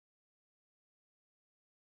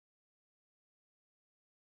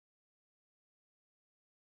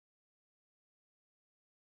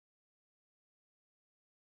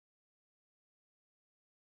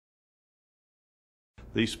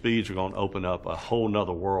these speeds are going to open up a whole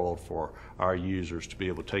nother world for our users to be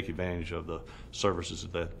able to take advantage of the services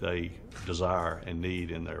that they desire and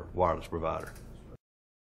need in their wireless provider.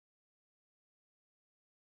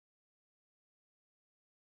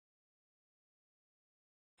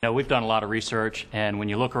 Now, we've done a lot of research, and when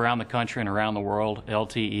you look around the country and around the world,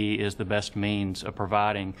 LTE is the best means of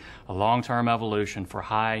providing a long-term evolution for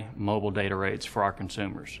high mobile data rates for our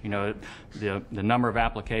consumers. You know, the number of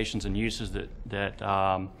applications and uses that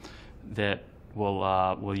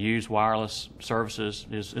will use wireless services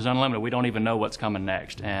is unlimited. We don't even know what's coming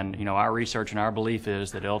next, and you know, our research and our belief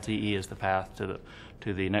is that LTE is the path to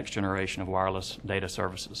the next generation of wireless data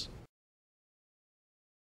services.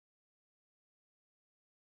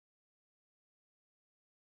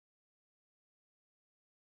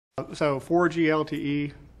 So 4G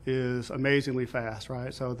LTE is amazingly fast,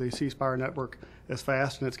 right? So the C-Spire network is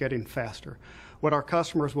fast and it's getting faster. What our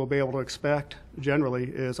customers will be able to expect generally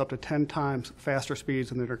is up to 10 times faster speeds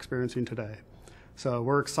than they're experiencing today. So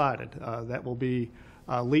we're excited. That will be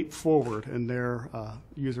a leap forward in their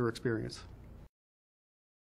user experience.